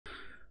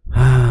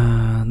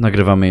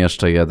Nagrywamy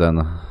jeszcze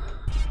jeden.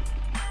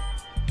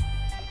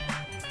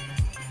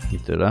 I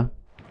tyle.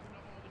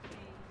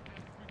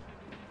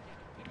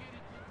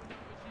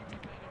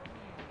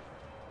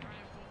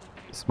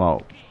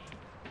 Smoke.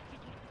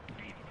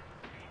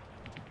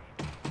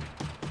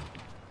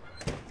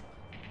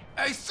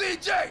 Hey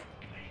CJ!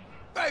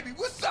 Baby,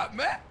 what's up,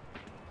 man?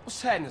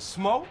 What's happening,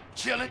 Smoke?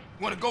 Chillin'?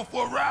 Wanna go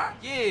for a ride?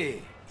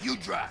 Yeah. You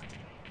drive.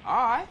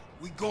 Alright.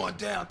 We going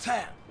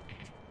downtown.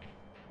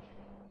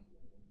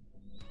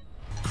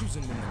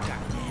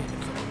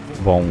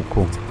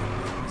 Bąku.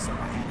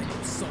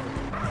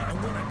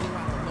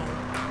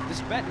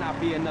 This better not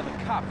be another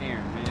cop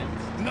errand, man.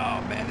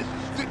 No, man, this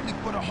is strictly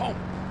for the home.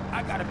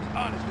 I gotta be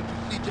honest with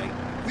you, CJ.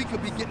 We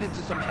could be getting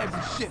into some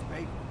heavy shit,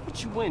 baby.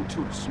 What you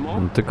into,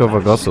 Smoke? Tylko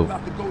wagosów.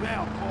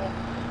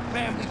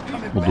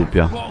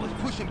 Udupia.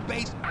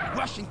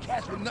 Russian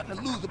cats with nothing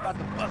to lose about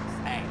the bust's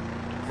ass.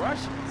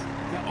 Russians?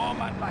 Now, all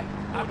my life,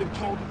 I've been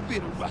told to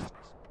fear the Russians.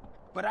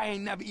 But I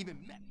ain't never even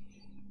met.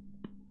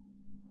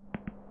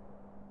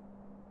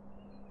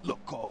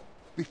 Look, Carl,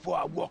 before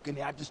I walk in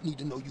there, I just need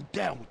to know you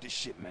down with this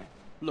shit, man.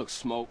 Look,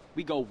 Smoke,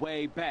 we go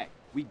way back.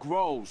 We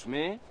grows,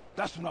 man.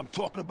 That's what I'm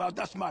talking about.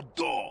 That's my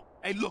dog.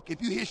 Hey, look,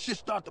 if you hear shit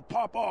start to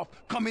pop off,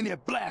 come in here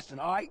blasting,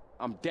 all right?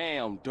 I'm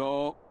down,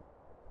 dog.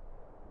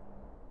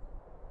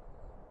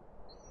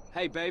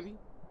 Hey, baby,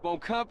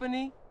 want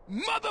company?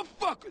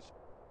 Motherfuckers!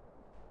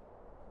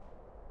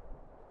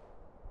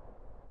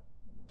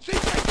 CJ,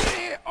 get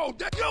in here! Oh,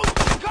 that you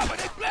cover,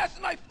 they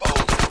blasting like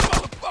fools,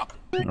 motherfucker!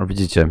 No,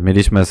 widzicie,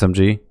 mieliśmy SMG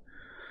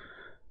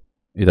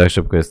i tak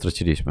szybko je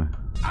straciliśmy.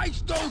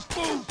 Ice those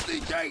fools,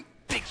 CJ!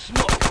 Big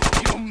smoke,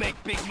 you don't make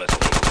big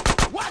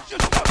mistakes. Watch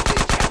yourself,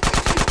 CJ!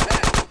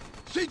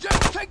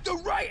 CJ, take the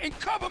right and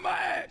cover my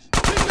ass!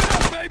 Keep it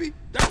up, baby!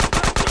 That's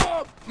my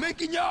job,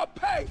 making y'all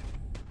pay!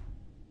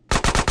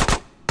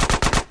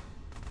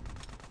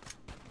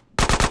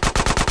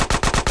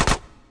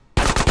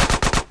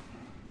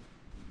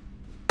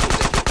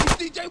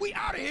 CJ, we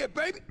out of here,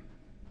 baby!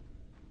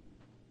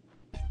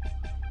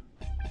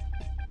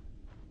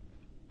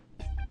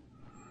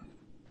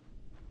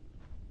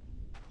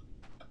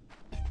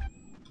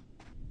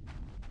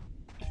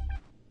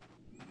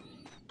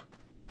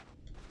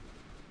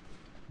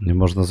 Nie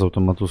można z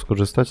automatu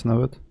skorzystać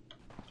nawet?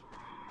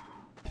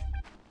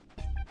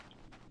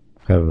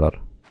 Kevlar.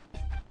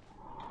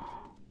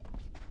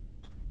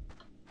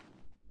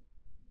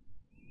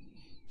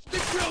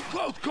 Stick real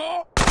close,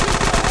 Carl! Keep your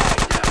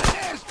head down and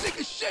ass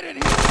stick shit in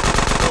here!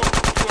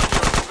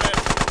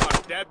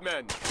 Dead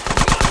men.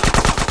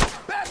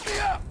 Back me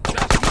up!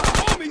 That's my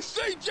homie,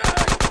 CJ!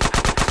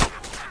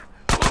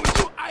 Homie,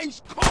 you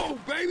ice cold,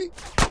 baby!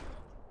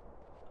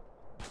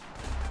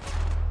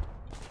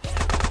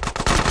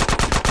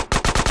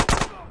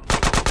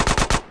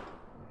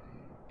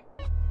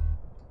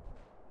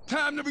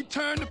 Time to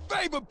return the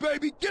favor,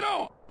 baby! Get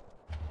on!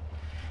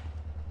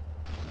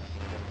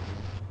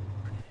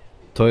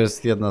 To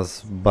jest jedna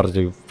z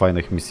bardziej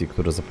fajnych misji,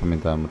 które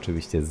zapamiętałem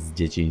oczywiście z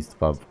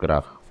dzieciństwa w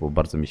grach, bo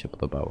bardzo mi się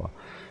podobała,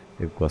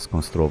 jak była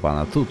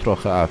skonstruowana. Tu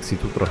trochę akcji,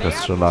 tu trochę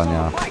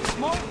strzelania.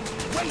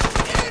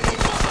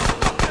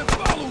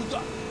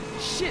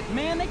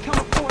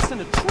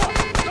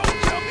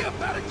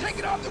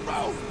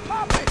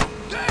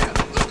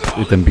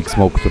 I ten Big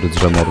Smoke, który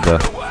drze mordę.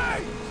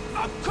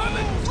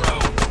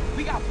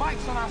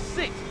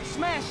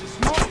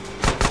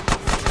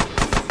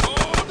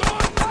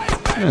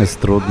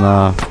 Jest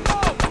trudna,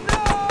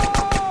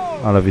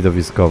 ale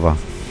widowiskowa.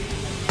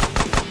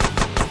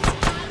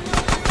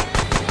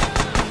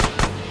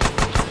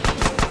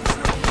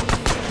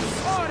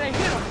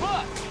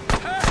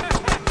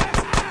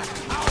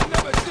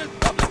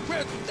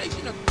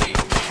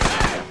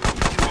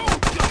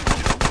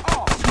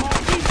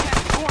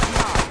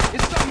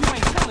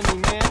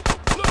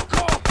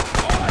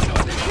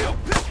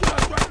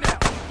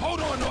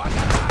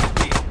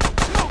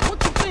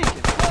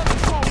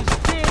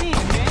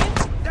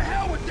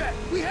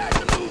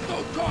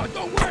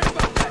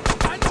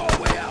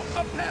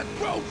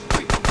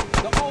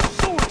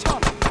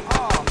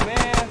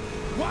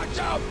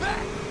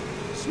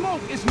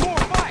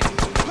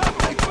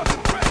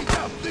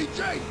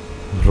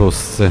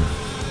 Ruscy.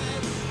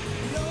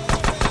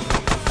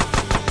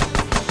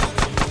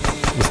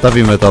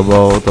 Zostawimy to,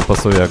 bo to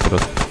pasuje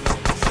akurat.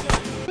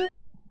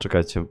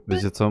 Czekajcie,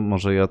 wiecie co?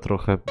 Może ja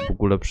trochę w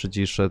ogóle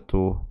przyciszę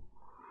tu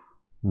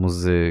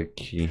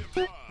muzyki.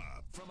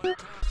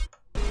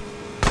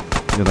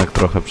 Jednak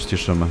trochę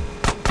przyciszymy.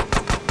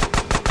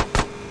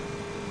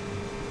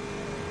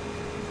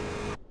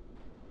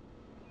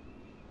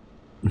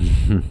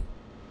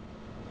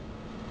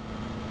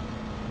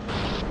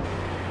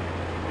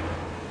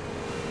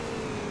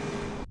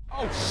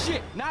 Oh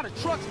shit, now the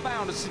truck's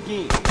found us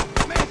again.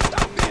 Man,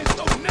 stop being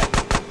so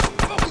negative.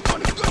 Focus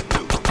on the good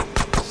news.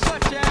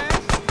 Such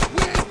as?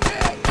 We ain't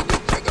dead, and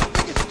this trigger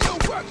finger still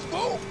works,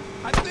 fool.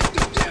 I think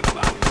the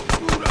gearbox is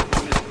screwed up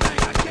on this thing.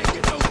 I can't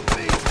get no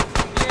speed.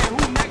 Yeah, who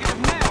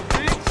negative now,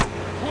 bitch?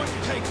 Point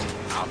taken.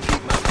 I'll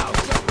keep my mouth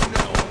shut from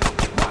now on.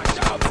 Watch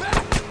out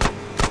back.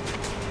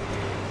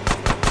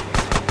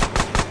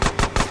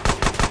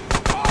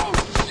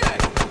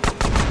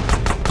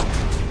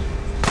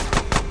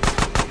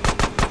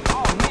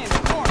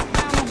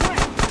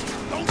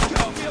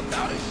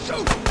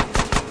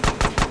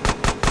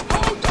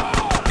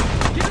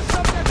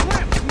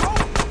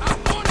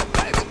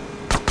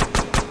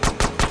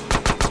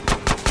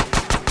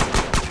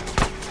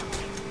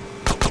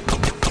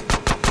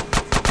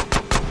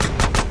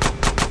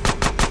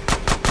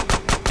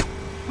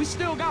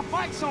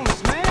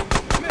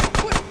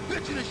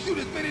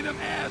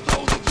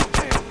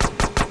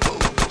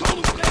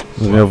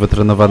 Miał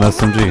wytrenowane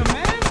SMG.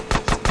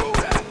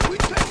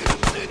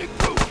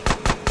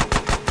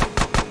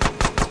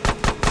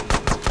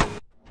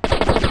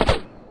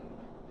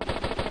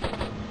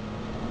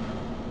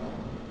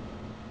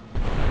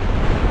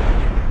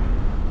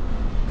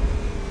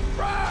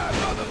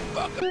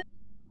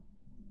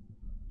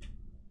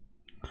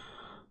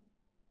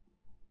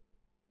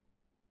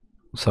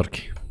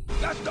 Sorki.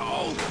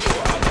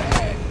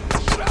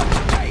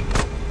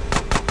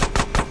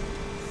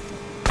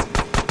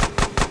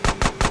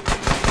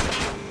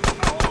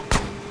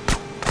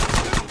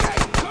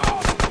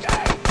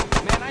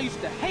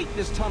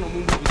 This tunnel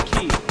when we was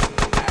kids.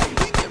 Hey,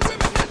 we can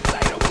reminisce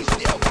later. We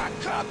still got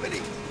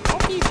company.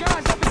 Don't these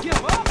guys ever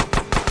give up?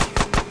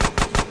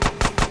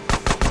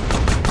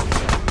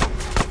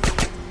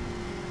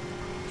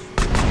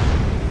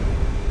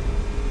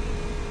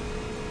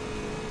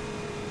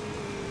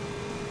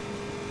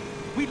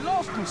 We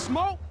lost him,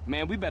 Smoke.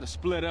 Man, we better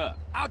split up.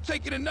 I'll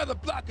take it another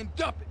block and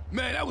dump it.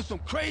 Man, that was some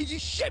crazy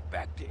shit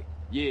back there.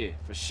 Yeah,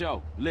 for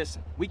sure.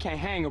 Listen, we can't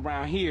hang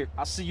around here.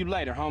 I'll see you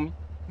later, homie.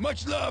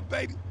 Much love,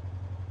 baby.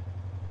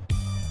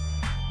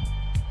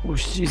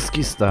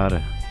 Uściski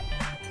stare.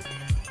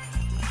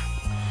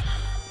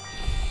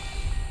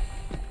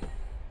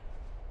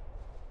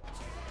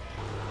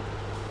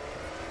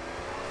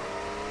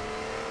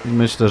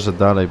 Myślę, że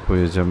dalej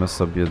pojedziemy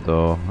sobie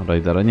do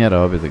Raidera. Nie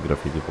robię tej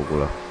grafiki w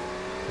ogóle.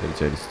 Jak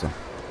widzieliście.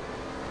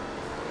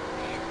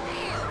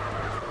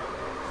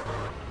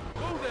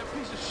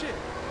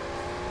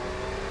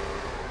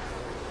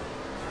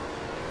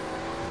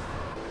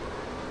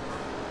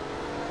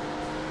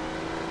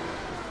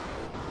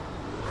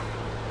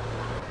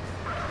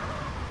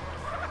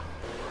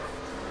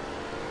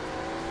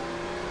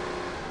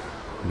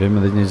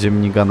 Wiemy, gdzie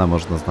minigana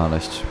można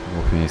znaleźć w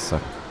dwóch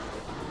miejscach.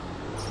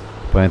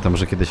 Pamiętam,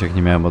 że kiedyś jak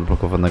nie miałem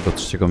odblokowanego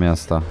trzeciego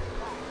miasta,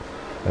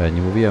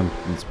 nie mówiłem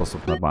w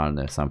sposób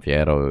normalny, San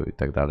Fierro i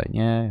tak dalej.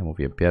 Nie, ja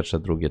mówiłem pierwsze,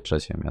 drugie,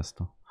 trzecie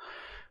miasto.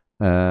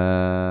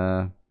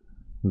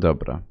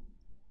 Dobra.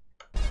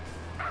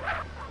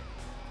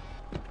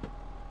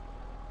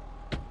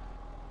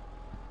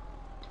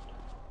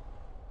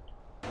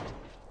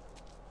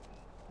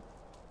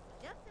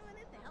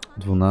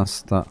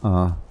 Dwunasta,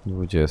 a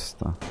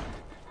 20.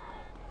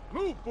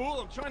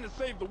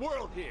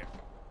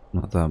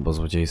 No tak, bo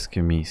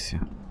złodziejskie misje.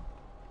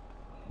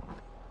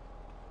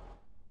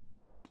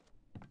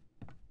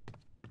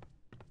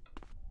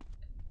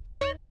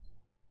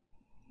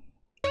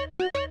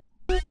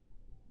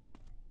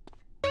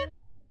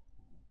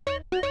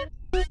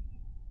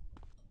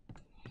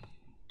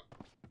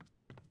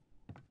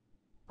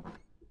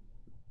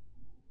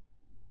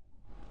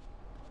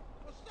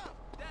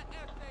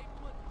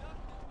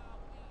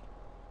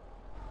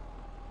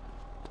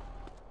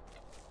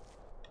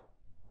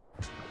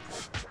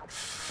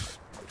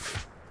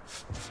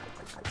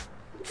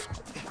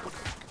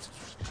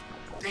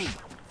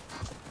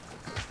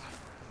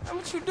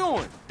 What you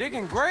doing?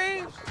 Digging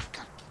graves?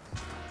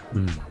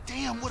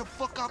 Damn, where the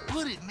fuck I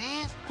put it,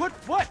 man? Put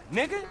what,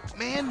 nigga?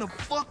 Man, the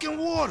fucking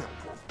water.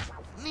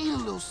 Need a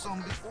little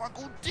something before I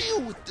go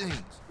deal with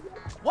things.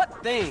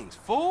 What things,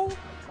 fool?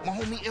 My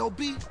homie LB,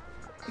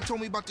 he told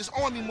me about this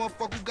army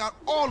motherfucker who got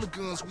all the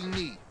guns we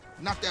need.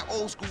 Not that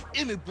old school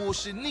Emmett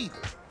bullshit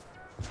neither.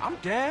 I'm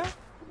down.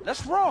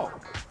 Let's roll.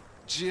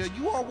 Jill,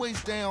 you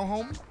always down,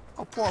 homie.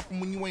 Apart from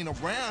when you ain't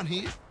around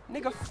here.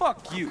 Nigga,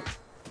 fuck you.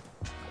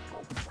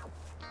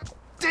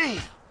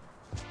 Damn!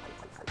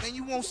 Man,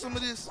 you want some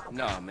of this?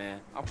 Nah, man.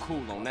 I'm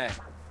cool on that.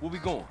 Where we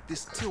going?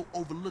 This tilt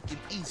overlooking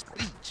East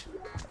Beach.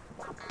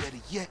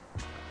 Better yet,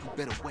 you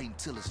better wait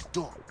until it's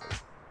dark.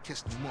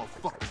 Catch the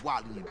motherfucker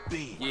while he in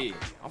bed. Yeah,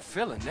 I'm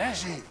feeling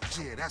that.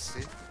 Yeah, that's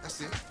it.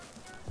 That's it.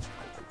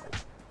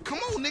 Come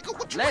on, nigga,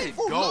 what you Let waiting it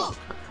for? go. Look.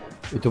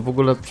 I tu w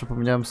ogóle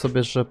przypomniałem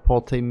sobie, że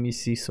po tej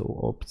misji są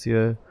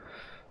opcje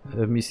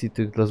misji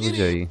tych dla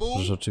złodziei.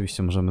 Że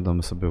oczywiście możemy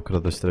domy sobie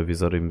ukradać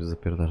telewizory i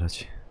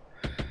zapierdalać.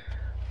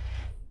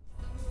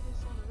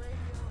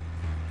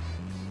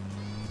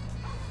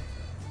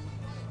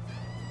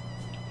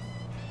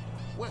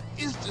 Where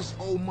is this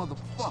old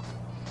motherfucker?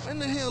 When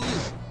the hell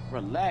is it?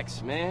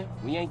 Relax, man.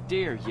 We ain't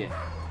there yet.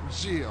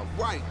 Yeah,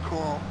 right,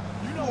 Carl.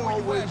 You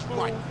always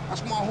right.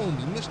 That's my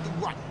homie,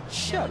 Mr. Right.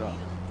 Shut up.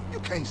 You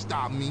can't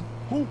stop me.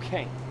 Who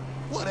can't?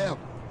 Whatever.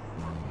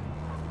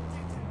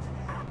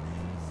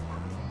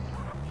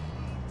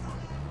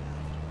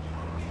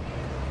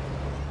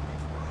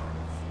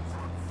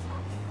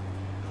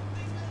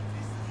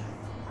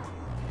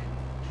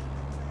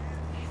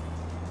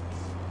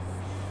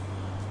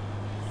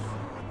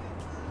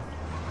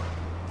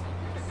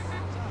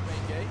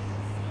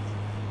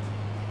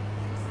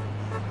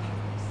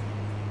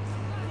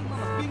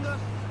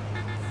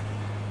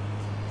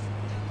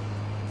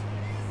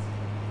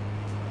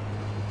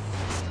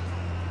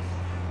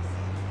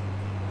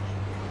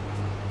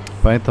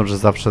 Pamiętam, że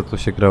zawsze tu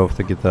się grało w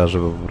te GTA,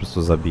 żeby po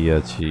prostu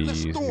zabijać i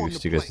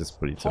ścigać się z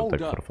policją, tak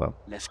for fun.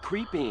 Let's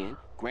creep in,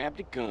 grab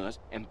the guns,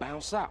 and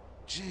bounce out.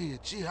 Gee,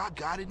 I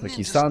got it. Taki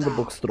Ninja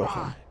sandbox style. trochę.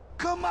 Right.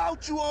 Come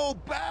out, you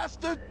old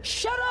bastard!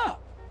 Shut up!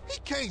 He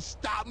can't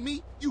stop me,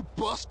 you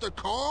buster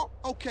Carl.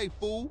 Okay,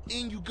 fool,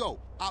 in you go.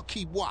 I'll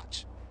keep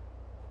watch.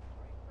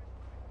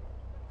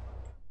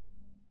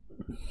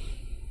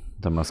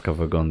 Ta maska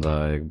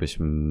wygląda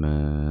jakbyśmy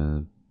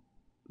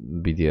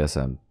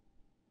BDSM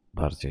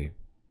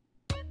bardziej.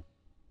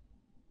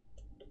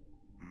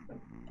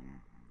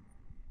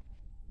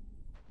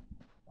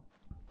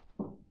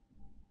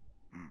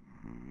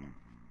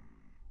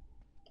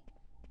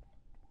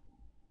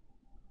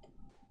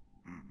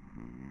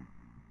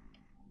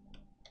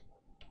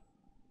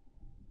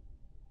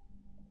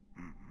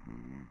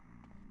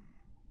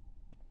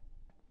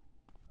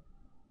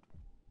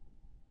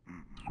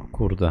 O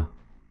kurde.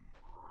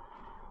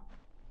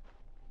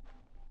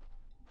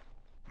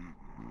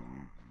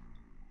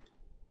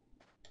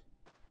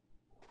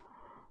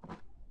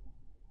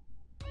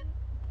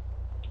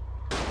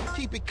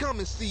 Keep it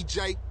coming,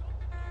 CJ.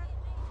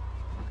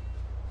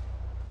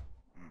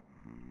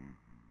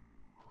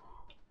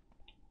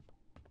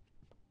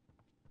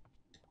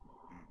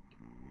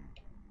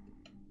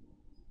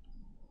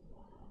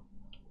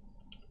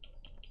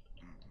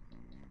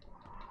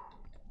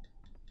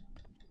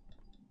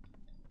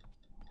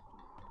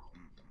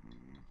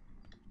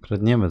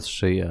 Kradniemy z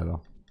szyi, elo.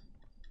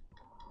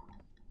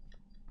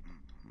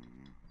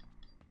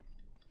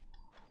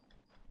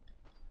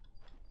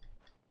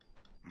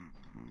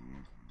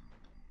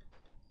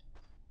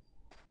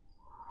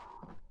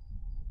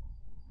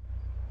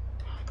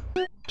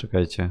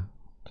 Czekajcie,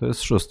 to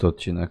jest 6.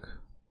 odcinek.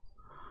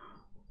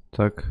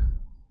 Tak.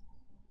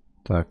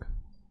 Tak.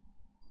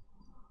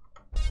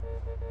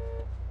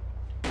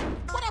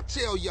 What I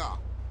tell y'all?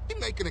 He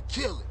making a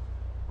killing.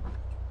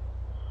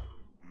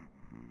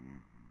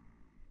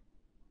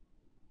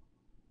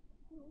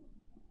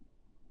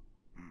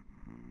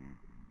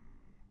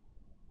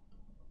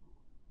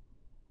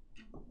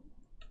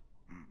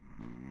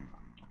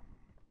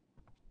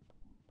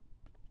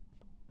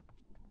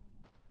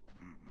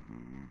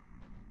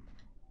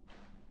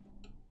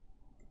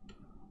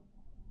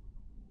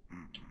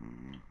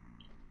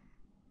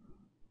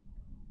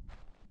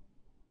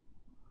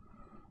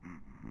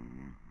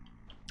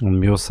 On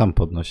miło sam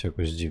podnosi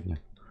jakoś dziwnie.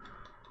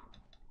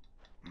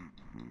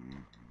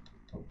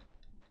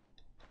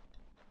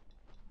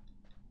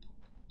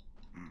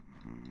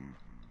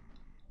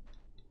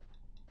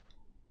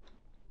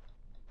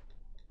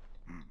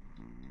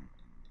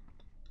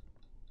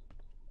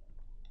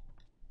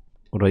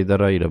 U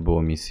Raidera ile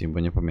było misji? Bo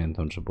nie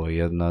pamiętam, czy było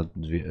 1,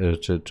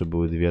 2, czy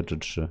były 2, czy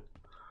 3.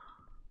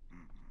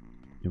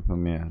 Nie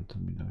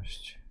pamiętam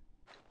ilości.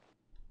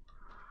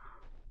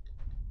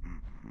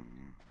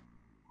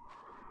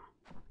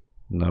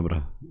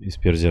 Dobra, i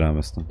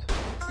spierdzielamy stąd.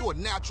 You a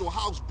natural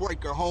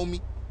housebreaker, homie.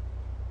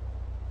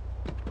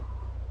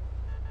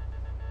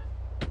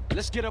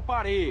 Let's get up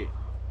out of here.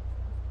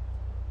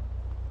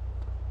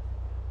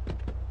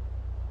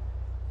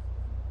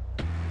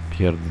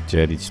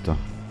 Pierdzielić to.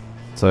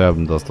 Co ja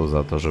bym dostał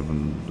za to,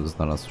 żebym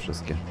znalazł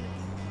wszystkie?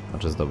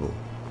 Znaczy zdobył.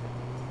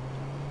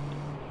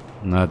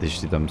 Nawet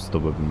jeśli tam 100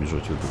 bym mi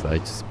rzucił, to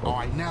dajcie spokój.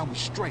 All right, now we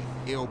straight.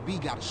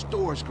 LB got a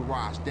storage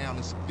garage down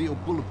in Seville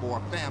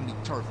Boulevard, family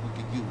turf we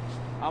could use.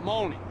 I'm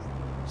on it.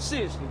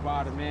 Seriously,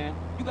 Ryder, man,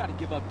 you gotta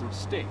give up them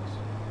sticks.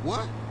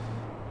 What?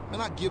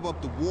 Man, I give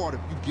up the water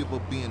if you give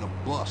up being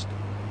a buster.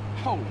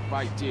 Hold it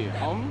right there,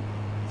 homie.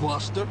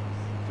 Buster?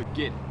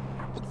 Forget it.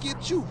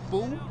 Forget you,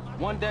 fool.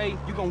 One day,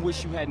 you gonna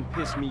wish you hadn't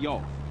pissed me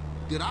off.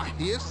 Did I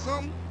hear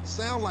something?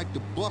 Sound like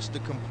the buster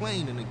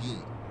complaining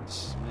again.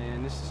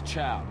 Man, this is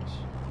childish.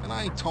 And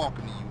I ain't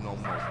talking to you no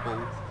more,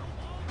 fool.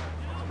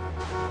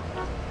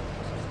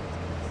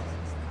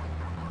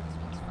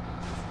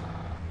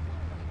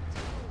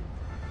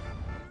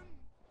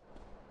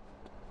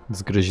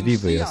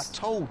 Zgryźliwy See, I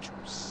jest. told you,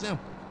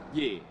 simple.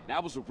 Yeah,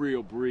 that was a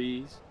real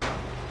breeze.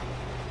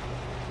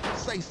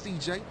 Say,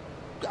 CJ, you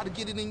gotta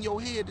get it in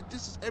your head that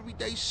this is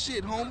everyday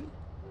shit, homie.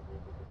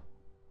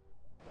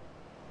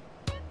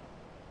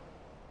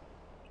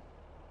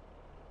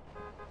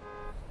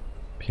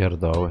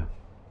 Pierdoły.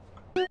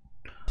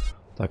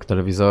 Tak,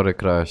 telewizory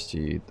kraść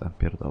i ta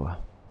pierdoła.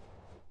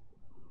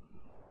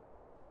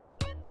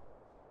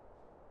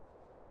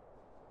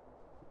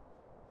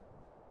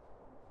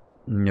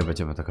 Nie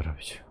będziemy tego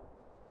robić.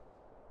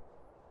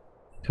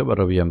 Chyba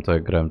robiłem to,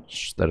 jak grałem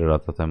 4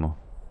 lata temu.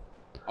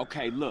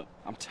 Okay, look,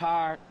 I'm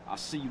tired. I'll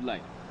see you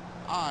later.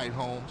 All right,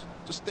 Holmes,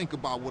 just think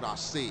about what I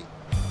said.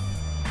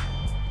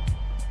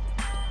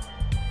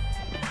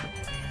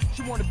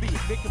 You want to be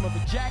a victim of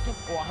a jacking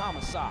or a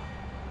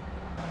homicide?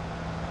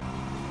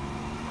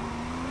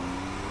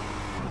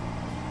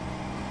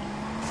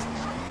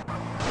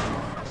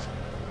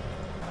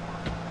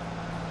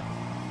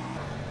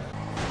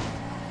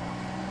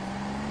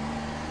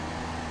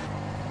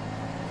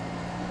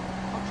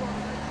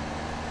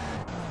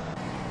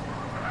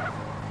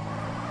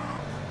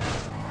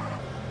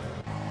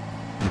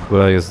 W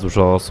ogóle jest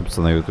dużo osób,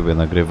 co na YouTubie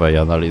nagrywa i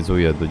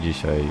analizuje do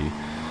dzisiaj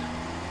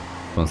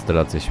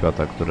konstelacje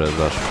świata, które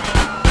zaszły.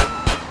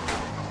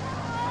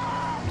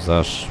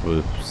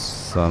 Zaszły w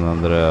San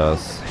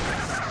Andreas.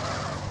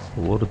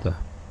 Kurde.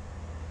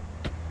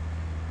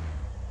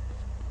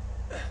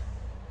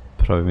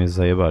 Prawie mnie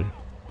zajebali.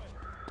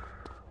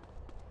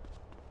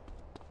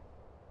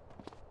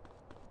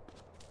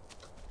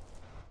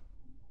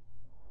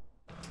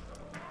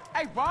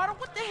 Hey, Ryder,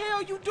 what the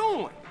hell you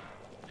doing?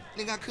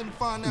 Nigga, I couldn't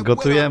find that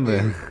Gotujemy. well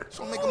out there,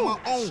 so I'm making my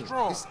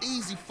own. It's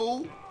easy,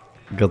 fool.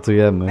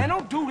 Gotujemy. Man,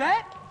 don't do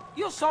that.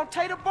 You'll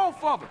saute the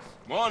both of us.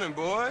 Morning,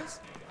 boys.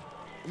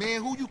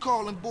 Man, who you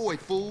calling boy,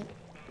 fool?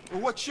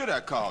 Well, what should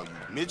I call you,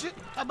 midget?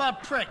 How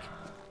about prick?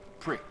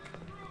 Prick.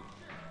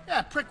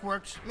 Yeah, prick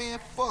works. Man,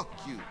 fuck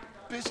you.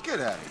 Bitch, get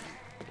out of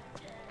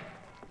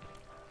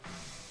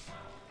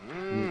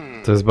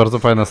here. To jest bardzo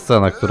fajna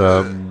scena,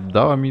 która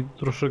dała mi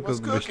troszeczkę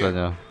do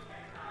myślenia.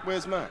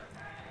 Where's mine?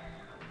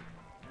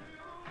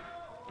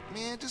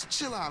 Man, just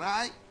chill out,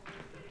 alright?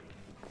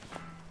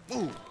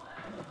 Move.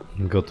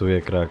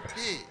 Gotuje krak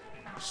Yeah.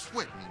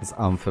 Sweat me. z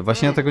amfy.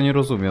 Właśnie ja tego nie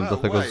rozumiem,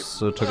 dlatego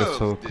z czegoś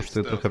co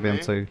kosztuje trochę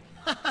więcej.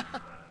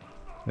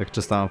 Jak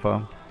czysta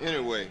amfa.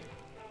 Anyway,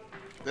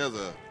 there's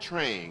a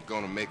train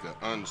gonna make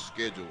an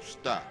unscheduled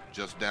stop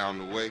just down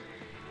the way.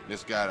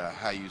 It's got a,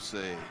 how you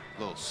say,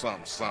 little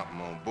something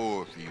something on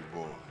board for you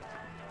boys.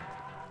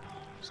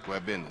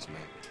 Square business,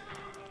 man.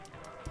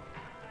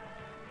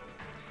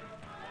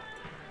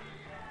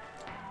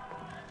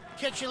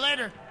 Catch you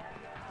later,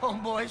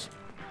 homeboys.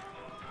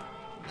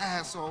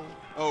 Asshole.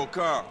 Oh,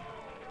 Carl.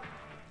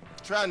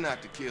 Try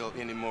not to kill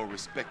any more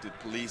respected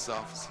police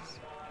officers.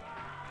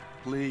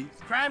 Please.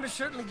 Crime has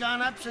certainly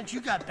gone up since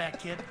you got back,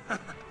 kid.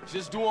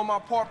 Just doing my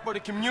part for the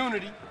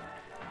community.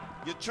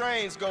 Your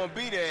train's gonna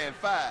be there in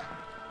 5.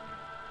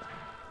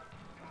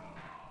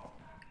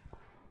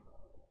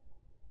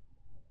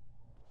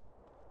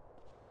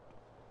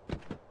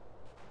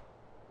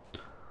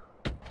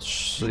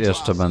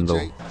 Jeszcze będą.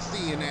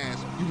 Seeing as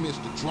you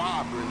missed the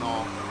driver and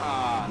all.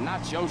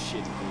 Not your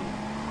shit, dude.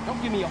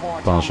 Don't give me a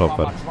hard Pan time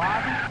Chopper. about my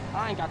driving.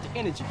 I ain't got the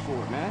energy for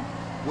it, man.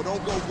 Well,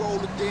 don't go roll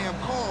the damn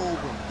car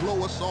over and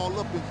blow us all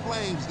up in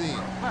flames then.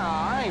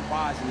 Nah, I ain't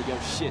rising to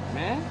your shit,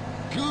 man.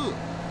 Good.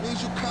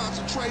 Means you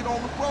concentrate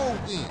on the road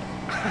then.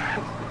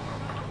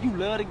 You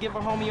love to give a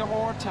homie a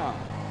hard time.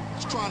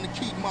 Just trying to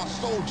keep my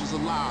soldiers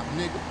alive,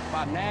 nigga.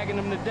 By nagging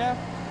them to death.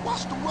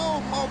 Watch the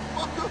road,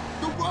 motherfucker.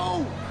 The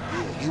road.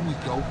 Yeah, here we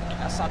go.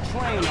 That's our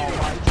train, all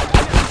right.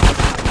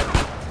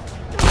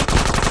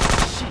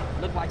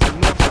 Shit, look like the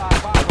Northside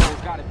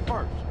Vagos got it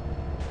first.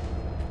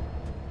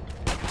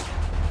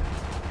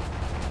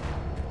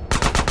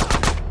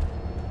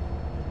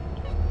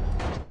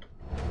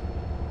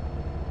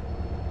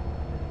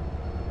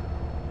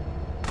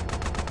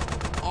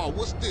 Oh,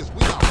 what's this?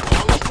 We got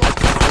all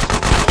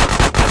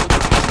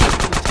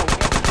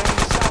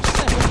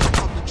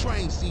the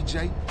train,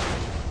 CJ.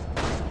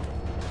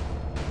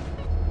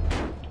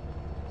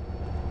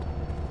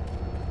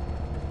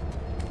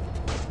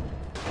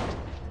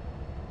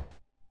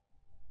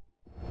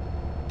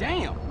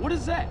 Damn, what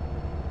is that?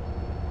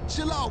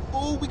 Chill out,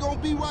 fool. We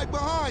gonna be right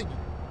behind you.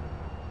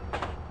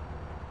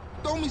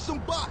 Throw me some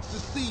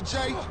boxes,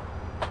 CJ.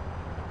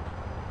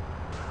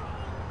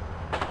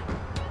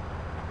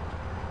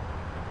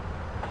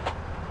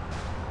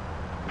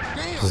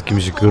 Z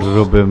jakimś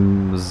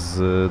grubym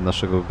z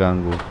naszego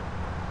gangu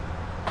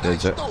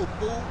jedzie.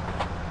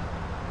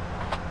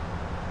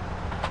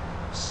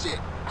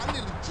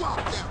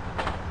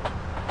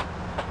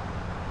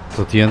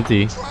 To TNT.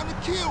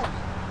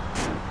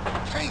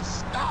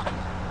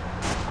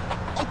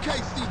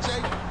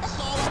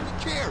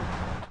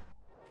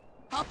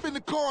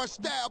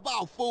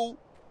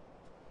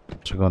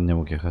 Czego on nie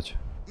mógł jechać?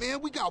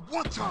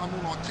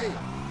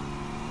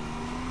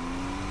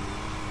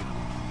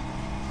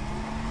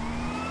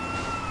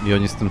 I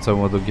oni z tym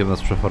całym ładunkiem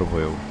nas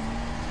przefarbują.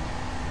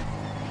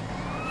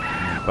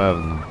 Na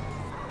pewno.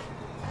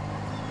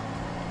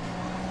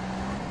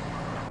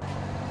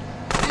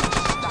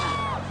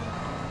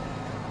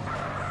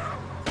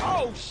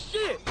 Oh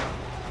shit!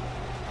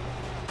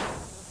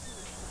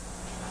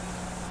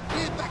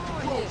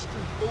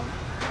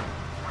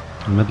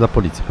 My dla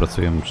policji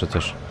pracujemy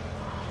przecież.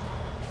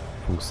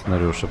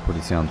 Funkcjonariusze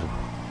policjantów.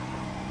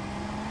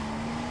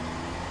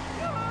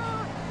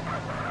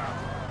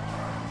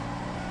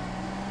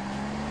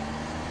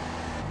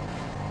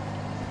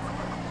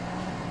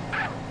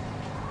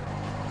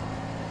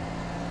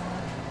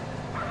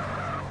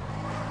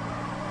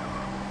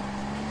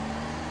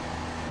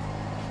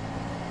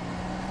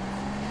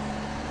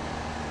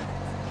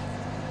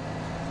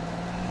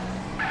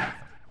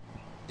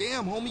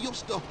 Damn, homie, your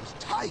stuff is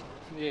tight.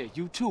 Yeah,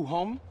 you too,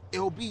 homie.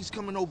 LB's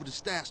coming over to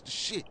stash the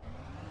shit.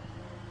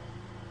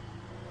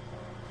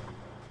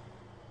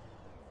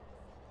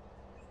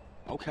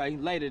 Okay,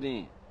 later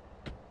then.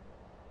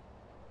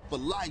 For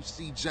life,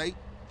 CJ.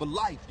 For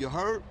life, you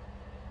heard?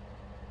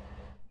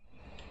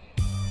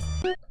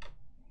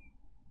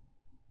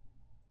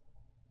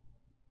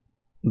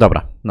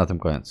 Dobra, na tym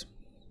koniec.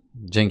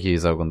 Dzięki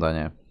za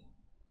oglądanie.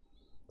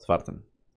 Czwartym.